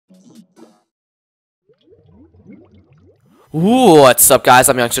What's up, guys?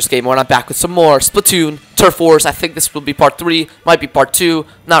 I'm Youngster Gamer, and I'm back with some more Splatoon Turf Wars. I think this will be part 3, might be part 2,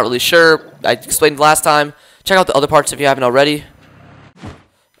 not really sure. I explained last time. Check out the other parts if you haven't already.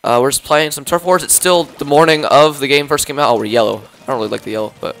 We're just playing some Turf Wars. It's still the morning of the game first came out. Oh, we're yellow. I don't really like the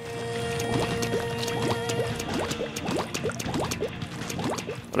yellow, but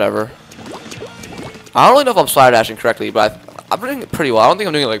whatever. I don't really know if I'm slide dashing correctly, but I'm doing it pretty well. I don't think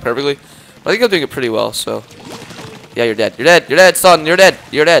I'm doing it like perfectly, but I think I'm doing it pretty well. So yeah, you're dead. You're dead. You're dead, son. You're dead.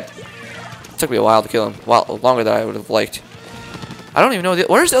 You're dead. It took me a while to kill him. Well, longer than I would have liked. I don't even know.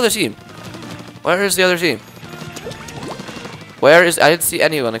 Where's the other team? Where is the other team? Where is... I didn't see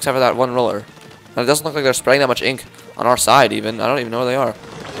anyone except for that one roller. And it doesn't look like they're spraying that much ink on our side, even. I don't even know where they are.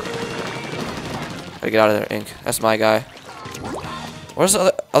 Gotta get out of there, ink. That's my guy. Where's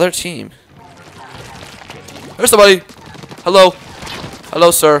the other team? There's somebody. Hello.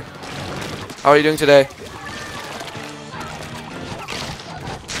 Hello, sir. How are you doing today?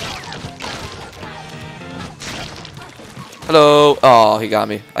 Hello. Oh, he got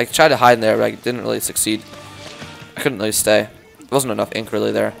me. I tried to hide in there, but I didn't really succeed. I couldn't really stay. There wasn't enough ink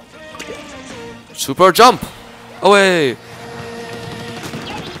really there. Super jump! Away!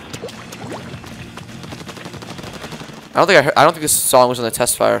 I don't think this song was in the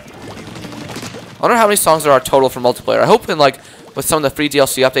test fire. I wonder how many songs there are total for multiplayer. I hope in like with some of the free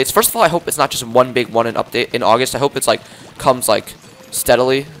DLC updates. First of all, I hope it's not just one big one in update in August. I hope it's like comes like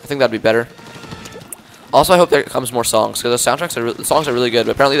steadily. I think that'd be better. Also, I hope there comes more songs, because the songs are really good,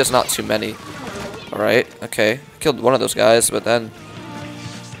 but apparently there's not too many. Alright, okay. Killed one of those guys, but then...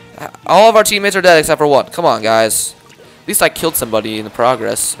 all of our teammates are dead except for one. Come on, guys. At least I killed somebody in the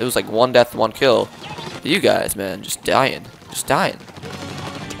progress. It was like 1 death, 1 kill. You guys, man, just dying. Just dying.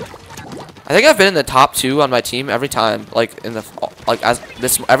 I think I've been in the top 2 on my team every time, like, in the...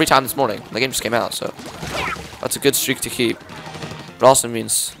 every time this morning. The game just came out, so... that's a good streak to keep. It also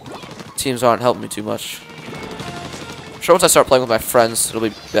means... teams aren't helping me too much. I'm sure once I start playing with my friends, it'll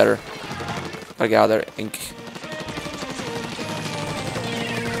be better. Gotta get out of there, ink.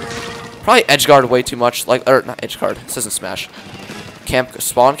 Probably edge guard way too much, like, or not edge guard. This isn't Smash.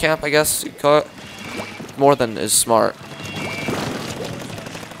 Spawn camp, I guess you call it. More than is smart.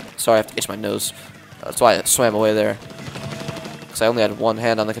 Sorry, I have to itch my nose. That's why I swam away there. Because I only had one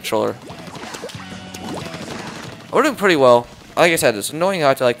hand on the controller. We're doing pretty well. Like I said, it's annoying how I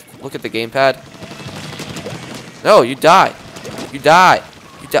have to like look at the gamepad. No, you die. You die.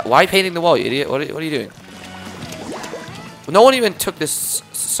 You die. Why are you painting the wall, you idiot? What are you doing? No one even took this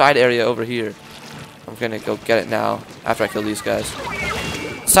side area over here. I'm gonna go get it now after I kill these guys.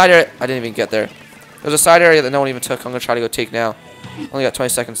 Side area. I didn't even get there. There's a side area that no one even took. I'm gonna try to go take now. Only got 20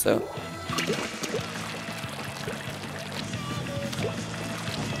 seconds though.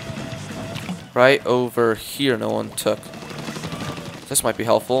 Right over here, no one took. This might be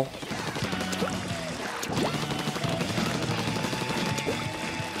helpful.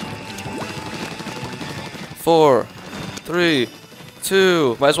 Four, 3,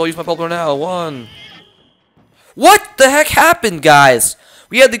 2. Might as well use my bubbler now. 1. What the heck happened, guys?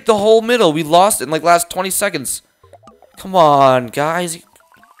 We had the whole middle. We lost it in like last 20 seconds. Come on, guys.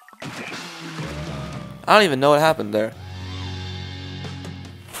 I don't even know what happened there.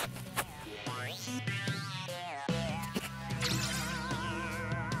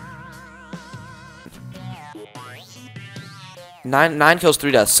 Nine kills,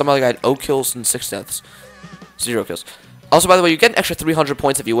 3 deaths. Some other guy had 0 kills and 6 deaths. 0 kills. Also, by the way, you get an extra 300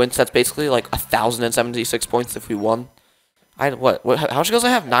 points if you win. So that's basically like 1,076 points if we won. What? How much kills I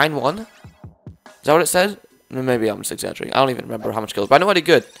have? 9-1? Is that what it said? Maybe I'm just exaggerating. I don't even remember how much kills. But I know I did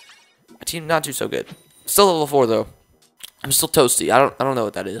good. My team not do so good. Still level 4 though. I'm still toasty. I don't know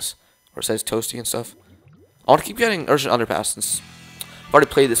what that is. Where it says toasty and stuff. I want to keep getting Urgent Underpass since I've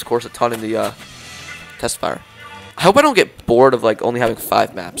already played this course a ton in the test fire. I hope I don't get bored of like only having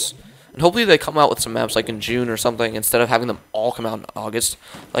 5 maps. And hopefully they come out with some maps like in June or something instead of having them all come out in August.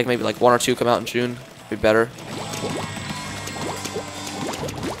 Like maybe like 1 or 2 come out in June. Be better.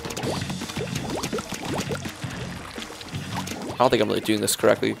 I don't think I'm really doing this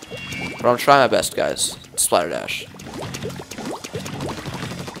correctly. But I'm trying my best, guys. Splatter dash.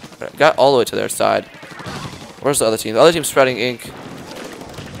 Right, got all the way to their side. Where's the other team? The other team's spreading ink.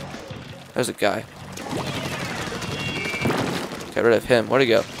 There's a guy. Get rid of him. Where'd he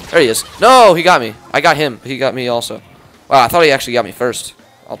go? There he is. No, he got me. I got him. He got me also. Wow, I thought he actually got me first.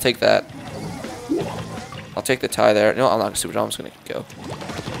 I'll take that. I'll take the tie there. No, I'm not going to super jump. I'm just going to go.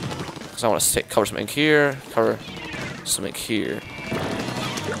 Because I want to cover some ink here. Cover some ink here.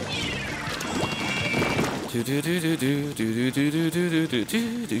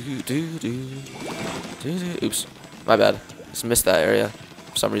 Oops. My bad. Just missed that area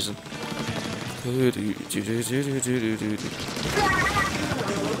for some reason.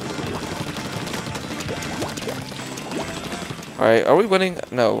 Alright, are we winning?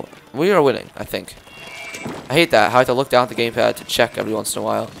 No. We are winning, I think. I hate that. How I have to look down at the gamepad to check every once in a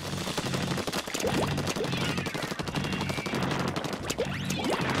while.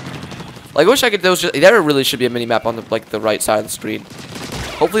 Like, I wish I could. There really should be a mini map on the right side of the screen.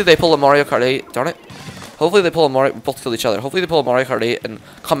 Hopefully they pull a Mario Kart 8. Darn it. Hopefully they pull a Mario. Both kill each other. Hopefully they pull a Mario Kart 8 and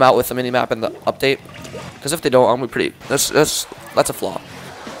come out with a mini map in the update. Because if they don't, I'm gonna be pretty. That's a flaw.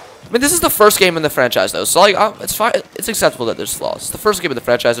 I mean, this is the first game in the franchise though, so like it's fine. It's acceptable that there's flaws. It's the first game in the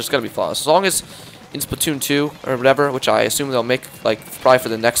franchise. There's gonna be flaws. As long as in Splatoon 2 or whatever, which I assume they'll make like probably for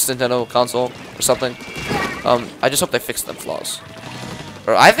the next Nintendo console or something. I just hope they fix them flaws.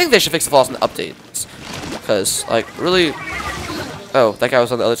 Or I think they should fix the flaws in the updates. Because, like, really... Oh, that guy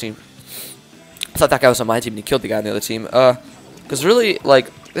was on the other team. I thought that guy was on my team and he killed the guy on the other team. Because really, like,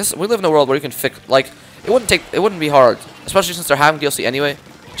 we live in a world where you can fix... Like, it wouldn't be hard. Especially since they're having DLC anyway.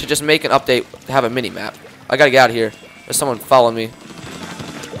 To just make an update to have a mini-map. I gotta get out of here. There's someone following me.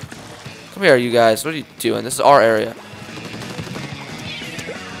 Come here, you guys. What are you doing? This is our area.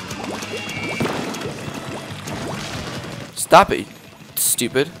 Stop it.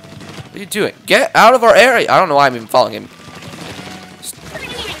 Stupid. What are you doing? Get out of our area! I don't know why I'm even following him.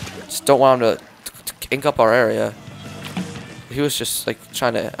 Just don't want him to ink up our area. He was just like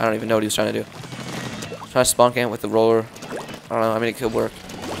trying to. I don't even know what he was trying to do. Trying to spawn camp with the roller. I don't know. I mean, it could work.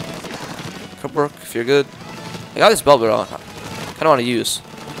 Could work if you're good. I got this Belbert on. Kind of want to use.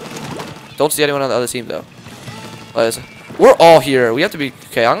 Don't see anyone on the other team though. We're all here. We have to be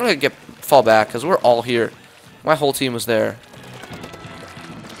okay. I'm gonna fall back because we're all here. My whole team was there.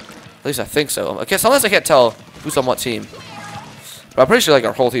 At least I think so. Okay, sometimes I can't tell who's on what team. But I'm pretty sure like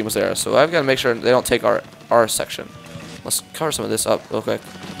our whole team was there. So I've got to make sure they don't take our section. Let's cover some of this up real quick.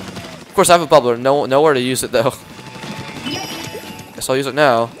 Of course, I have a bubbler. Nowhere to use it though. Guess I'll use it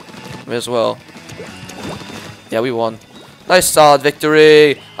now. May as well. Yeah, we won. Nice solid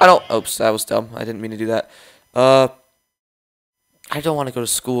victory. Oops, that was dumb. I didn't mean to do that. I don't want to go to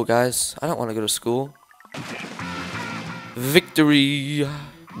school, guys. I don't want to go to school. Victory.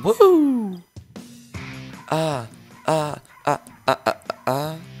 Woo!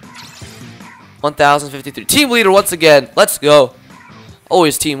 1053. Team leader once again. Let's go.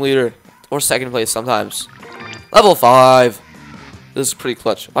 Always team leader. Or second place sometimes. Level 5. This is pretty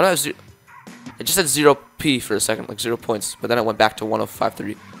clutch. Why do I have zero? It just said 0p for a second, like 0 points. But then it went back to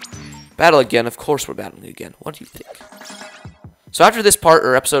 1053. Battle again. Of course we're battling again. What do you think? So after this part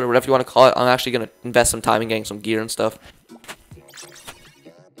or episode or whatever you want to call it, I'm actually going to invest some time in getting some gear and stuff.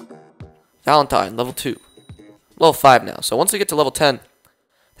 Valentine, level 2. Level 5 now. So once we get to level 10,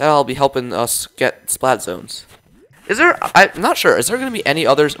 that'll be helping us get splat zones. Is there... I'm not sure. Is there going to be any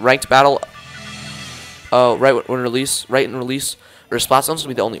other ranked battle right in release? Or splat zones will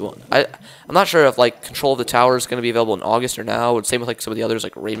be the only one. I'm not sure if, like, Control of the Tower is going to be available in August or now. Or same with, like, some of the others,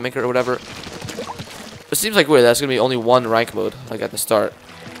 like Rainmaker or whatever. It seems like weird. That's going to be only one rank mode, like, at the start.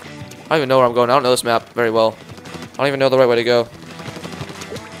 I don't even know where I'm going. I don't know this map very well. I don't even know the right way to go.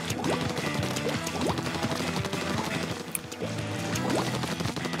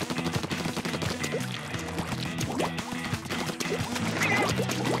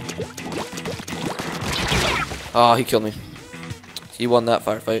 Oh, he killed me. He won that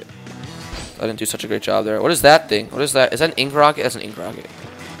firefight. I didn't do such a great job there. What is that thing? What is that? Is that an ink rocket? That's an ink rocket.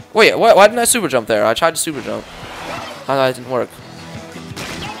 Wait, why didn't I super jump there? I tried to super jump. Oh, it didn't work.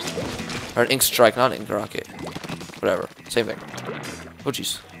 Or an ink strike, not an ink rocket. Whatever. Same thing. Oh,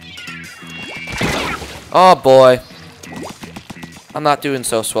 jeez. Oh, boy. I'm not doing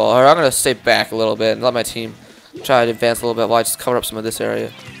so well. Alright, I'm going to stay back a little bit and let my team try to advance a little bit while I just cover up some of this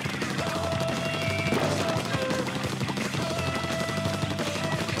area.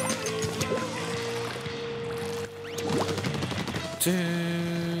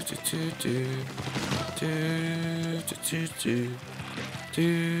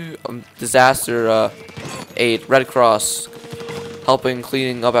 Disaster aid, Red Cross, helping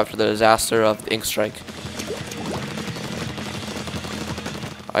cleaning up after the disaster of the ink strike.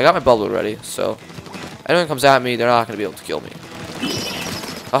 I got my bubble ready, so anyone comes at me, they're not going to be able to kill me.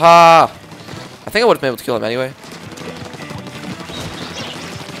 Haha! I think I would have been able to kill him anyway.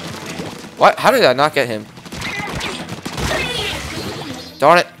 What? How did I not get him?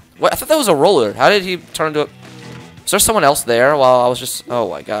 Darn it. What? I thought that was a roller. How did he turn into a... Is there someone else there while I was just... Oh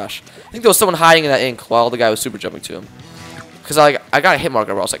my gosh. I think there was someone hiding in that ink while the guy was super jumping to him. Because I got a hit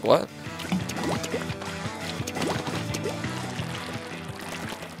marker where I was like, what?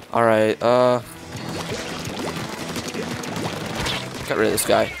 Alright, Get rid of this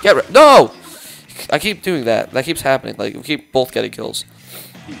guy. Get rid. No! I keep doing that. That keeps happening. Like, we keep both getting kills.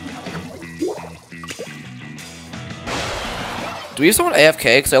 Do we have someone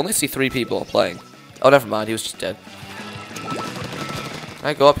AFK? Because I only see 3 people playing. Oh, never mind. He was just dead. Can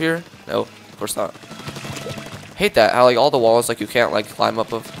I go up here? No, of course not. Hate that. How, like, all the walls, like, you can't, like, climb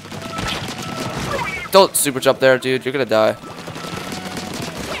up of. Don't super jump there, dude. You're gonna die. I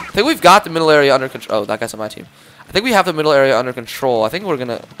think we've got the middle area under control. Oh, that guy's on my team. I think we have the middle area under control. I think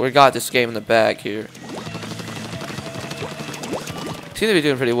we got this game in the bag here. Seem to be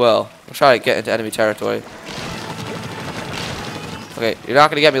doing pretty well. I'll try to get into enemy territory. Okay, you're not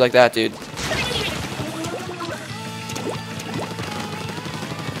gonna get me like that, dude.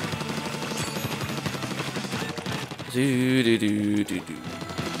 Do do do do do.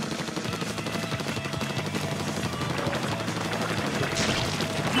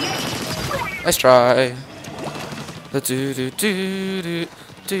 Nice try. Do do do do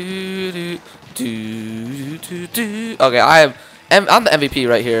do do do do. Okay, I'm the MVP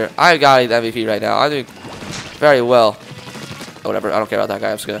right here. I got the MVP right now. I'm doing very well. Whatever, I don't care about that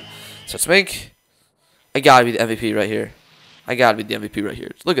guy. I'm just gonna set Smink. I gotta be the MVP right here. I gotta be the MVP right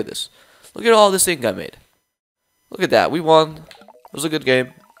here. Look at this. Look at all this ink I made. Look at that. We won. It was a good game.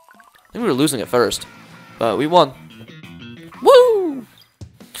 I think we were losing at first, but we won. Woo!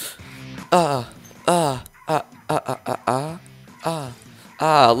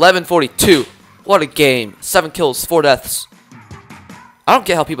 11:42. What a game. 7 kills, 4 deaths. I don't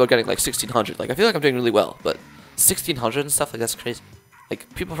get how people are getting like 1600. Like, I feel like I'm doing really well, but 1600 and stuff, like, that's crazy.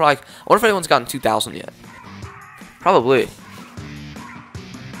 Like, people probably. I wonder if anyone's gotten 2000 yet. Probably.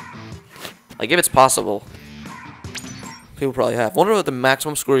 Like, if it's possible. People probably have. I wonder what the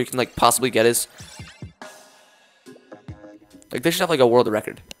maximum score you can, like, possibly get is. Like, they should have, like, a world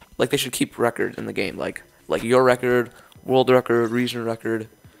record. Like, they should keep record in the game. Like your record, world record, region record,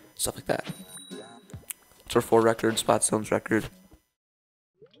 stuff like that. Turf 4 record, spot zones record.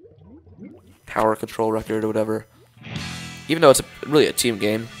 Power control record or whatever. Even though it's really a team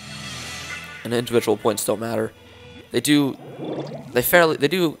game, and individual points don't matter, they do a fairly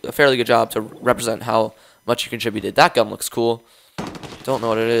good job to represent how much you contributed. That gun looks cool. Don't know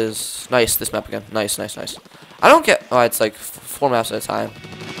what it is. Nice, this map again. Nice, nice, nice. I don't get. Oh, it's like 4 maps at a time.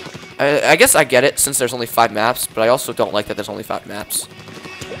 I guess I get it since there's only 5 maps, but I also don't like that there's only 5 maps.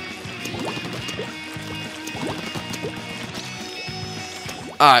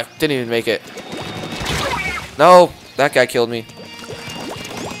 Ah, didn't even make it. No, that guy killed me.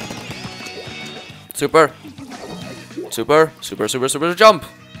 Super. Super, super, super, super, jump.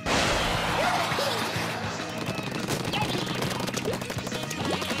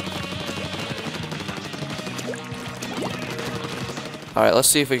 Alright, let's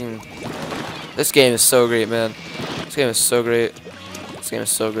see if we can. This game is so great, man. This game is so great. This game is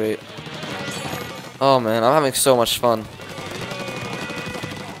so great. Oh, man, I'm having so much fun.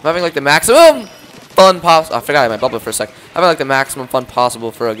 I'm having like the maximum fun possible. I forgot I had my bubble for a sec. I'm having like the maximum fun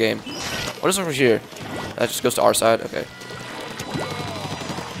possible for a game. What is over here? That just goes to our side? Okay.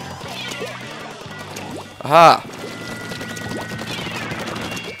 Aha!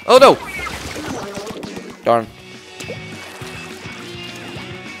 Oh no! Darn.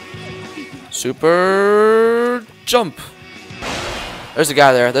 Super jump. There's a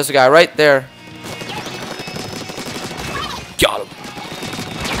guy there. There's a guy right there. Got him.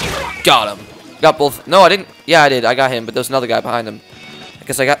 Got him. Got both. No, I didn't. Yeah, I did. I got him, but there's another guy behind him. I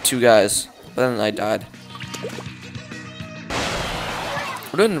guess I got 2 guys, but then I died.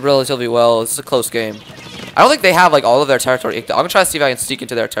 We're doing relatively well. This is a close game. I don't think they have like all of their territory. I'm gonna try to see if I can sneak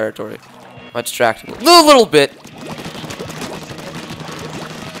into their territory. Might distract them a little bit.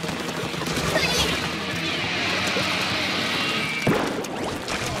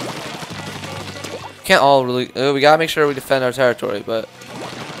 Can't all really. We gotta make sure we defend our territory, but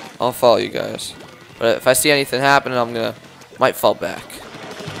I'll follow you guys. But if I see anything happening, might fall back.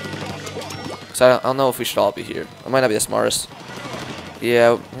 So I don't know if we should all be here. I might not be the smartest.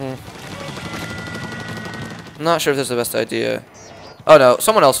 Yeah. I'm not sure if this is the best idea. Oh no,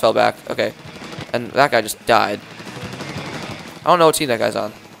 someone else fell back. Okay, and that guy just died. I don't know what team that guy's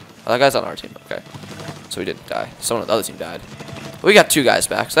on. Oh, that guy's on our team. Okay, so he didn't die. Someone on the other team died. We got 2 guys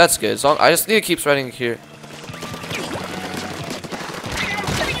back, so that's good. So I just need to keep spreading here.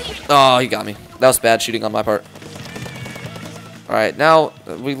 Oh, he got me. That was bad shooting on my part. Alright, now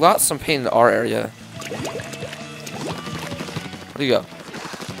we lost some pain in our area. Where'd he go?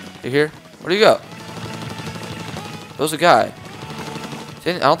 You here? Where'd he go? There was a guy.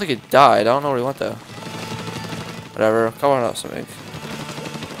 I don't think he died. I don't know where he went though. Whatever. Covering up some ink.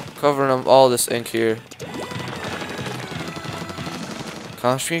 Covering up all this ink here.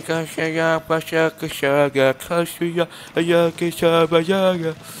 I don't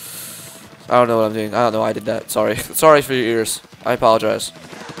know what I'm doing. I don't know why I did that. Sorry. Sorry for your ears. I apologize.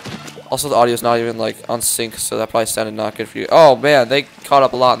 Also, the audio's not even, like, on sync, so that probably sounded not good for you. Oh, man, they caught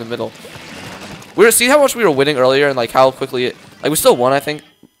up a lot in the middle. See how much we were winning earlier and, like, how quickly it... Like, we still won, I think,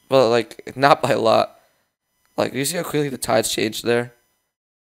 but, like, not by a lot. Like, you see how quickly the tides changed there?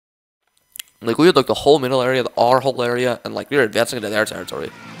 Like, we had, like, the whole middle area, our whole area, and, like, we were advancing into their territory.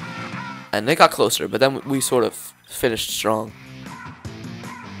 And they got closer, but then we sort of finished strong.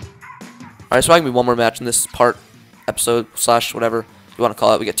 Alright, so I can be one more match in this part, episode, / whatever you want to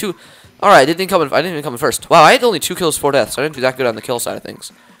call it. We get 2. Alright, I didn't even come in first. Wow, I had only 2 kills, 4 deaths. So I didn't do that good on the kill side of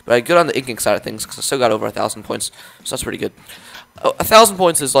things. But I did good on the inking side of things, because I still got over 1,000 points. So that's pretty good. 1,000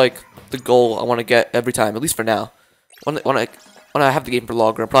 points is, like, the goal I want to get every time, at least for now. When I have the game for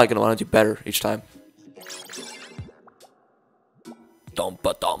longer, I'm probably going to want to do better each time. Come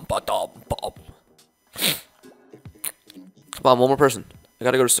on, one more person. I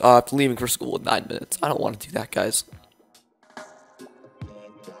gotta go to. I'm leaving for school in 9 minutes. I don't want to do that, guys.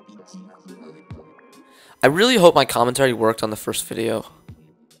 I really hope my commentary worked on the first video.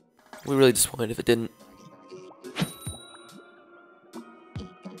 We're really disappointed if it didn't.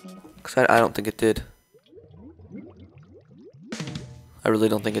 Because I don't think it did. I really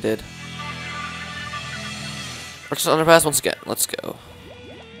don't think it did. Versus underpass once again. Let's go.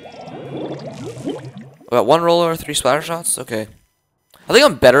 We got 1 roller, 3 splatter shots. Okay. I think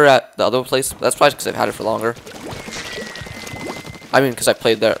I'm better at the other place. That's probably because I've had it for longer. I mean, because I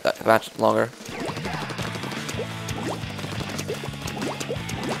played that match longer.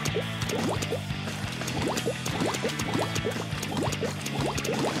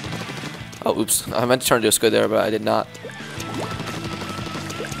 Oh, oops. I meant to turn into a squid there, but I did not.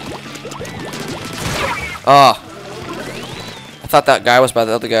 Ah. I thought that guy was by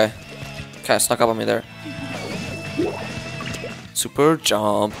the other guy. Kind of snuck up on me there. Super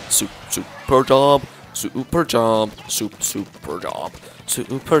jump, super jump, super jump, super jump,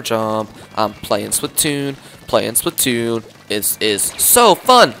 super jump. I'm playing Splatoon. Playing Splatoon is so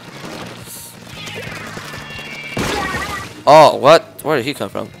fun. Oh, what? Where did he come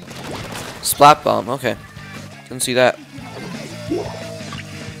from? Splat bomb. Okay, didn't see that.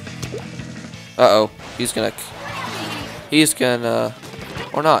 Uh-oh, he's gonna,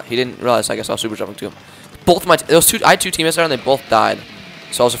 or not. He didn't realize. I guess I was super jumping to him. Both my I had 2 teammates there and they both died,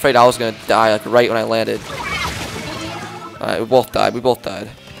 so I was afraid I was gonna die like right when I landed. Alright, we both died.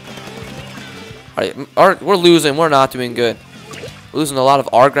 Alright, we're losing. We're not doing good. We're losing a lot of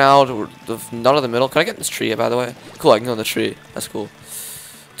our ground. None of the middle. Can I get in this tree? By the way, cool. I can go in the tree. That's cool.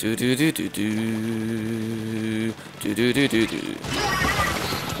 Do do do do do do do do do do.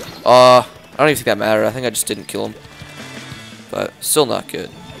 I don't even think that mattered. I think I just didn't kill him, but still not good.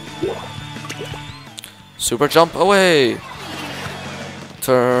 Super jump away.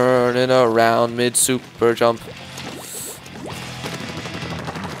 Turning around mid super jump.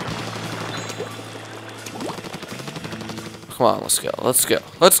 Come on, let's go. Let's go.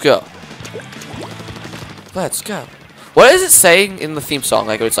 Let's go. Let's go. What is it saying in the theme song?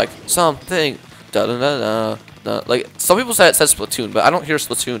 Like it's like something da da da da da. Like some people say it says Splatoon, but I don't hear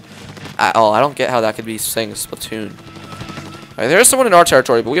Splatoon at all. I don't get how that could be saying Splatoon. Alright, there's someone in our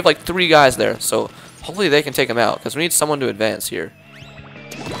territory, but we have like 3 guys there, so hopefully they can take him out, because we need someone to advance here.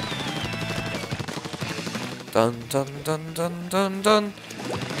 Dun dun dun dun dun dun.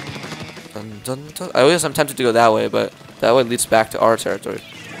 Dun dun dun. I guess I'm tempted to go that way, but that way leads back to our territory.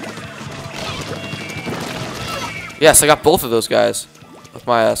 Yes, I got both of those guys with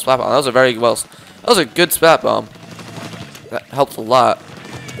my splat bomb. That was a very well. That was a good splat bomb. That helped a lot.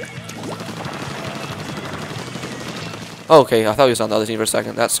 Okay, I thought he was on the other team for a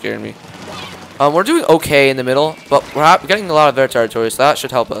second. That scared me. We're doing okay in the middle, but we're getting a lot of their territory, so that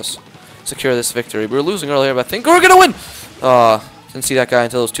should help us secure this victory. We were losing earlier, but I think we're gonna win. Didn't see that guy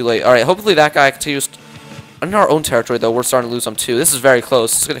until it was too late. All right, hopefully that guy continues. In our own territory, though, we're starting to lose them too. This is very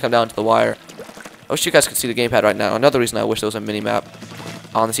close. It's gonna come down to the wire. I wish you guys could see the gamepad right now. Another reason I wish there was a mini map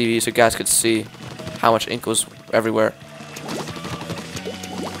on the TV so you guys could see how much ink was everywhere.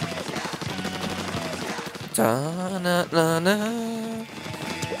 Da, na, na, na.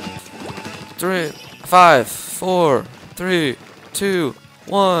 3, 5, 4, 3, 2,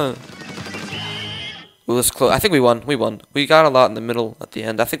 1. Ooh, this is close. I think we won. We won. We got a lot in the middle at the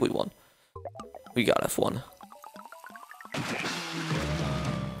end. I think we won. We got F1.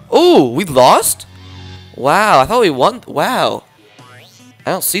 Oh, we lost? Wow, I thought we won. Wow.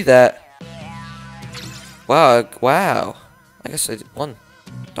 I don't see that. Wow, wow. I guess I won.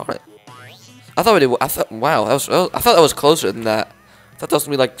 Darn it. I thought we did. Wow. I thought that was closer than that. thought that was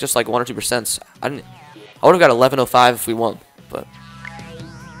gonna be like just like 1 or 2%. I would have got 1105 if we won, but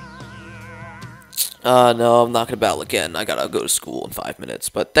no, I'm not gonna battle again. I gotta go to school in 5 minutes.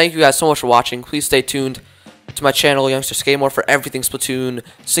 But thank you guys so much for watching. Please stay tuned to my channel, Youngster Skate More, for everything Splatoon,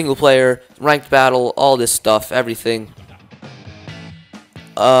 single player, ranked battle, all this stuff, everything.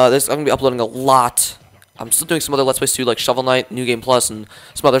 I'm gonna be uploading a lot. I'm still doing some other Let's Plays too, like Shovel Knight, New Game Plus, and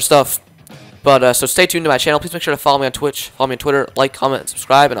some other stuff. But so stay tuned to my channel. Please make sure to follow me on Twitch, follow me on Twitter, like, comment, and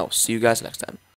subscribe, and I'll see you guys next time.